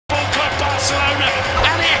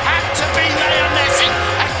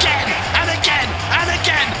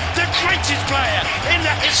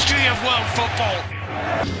world football.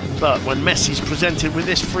 But when Messi's presented with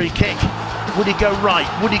this free kick, would he go right?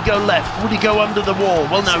 Would he go left? Would he go under the wall?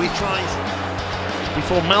 Well, no, he tries.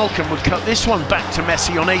 Before Malcolm would cut this one back to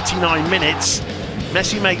Messi on 89 minutes.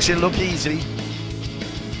 Messi makes it look easy.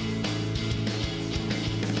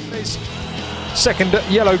 His second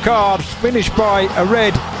yellow card, finished by a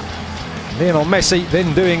red. Lionel Messi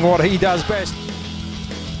then doing what he does best.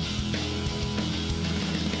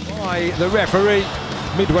 By the referee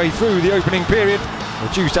midway through the opening period,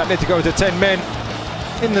 reduced Atletico to 10 men.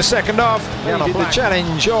 In the second half, needed the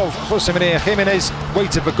challenge of Jose Maria Jimenez,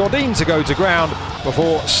 waited for Godin to go to ground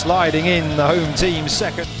before sliding in the home team's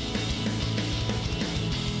second.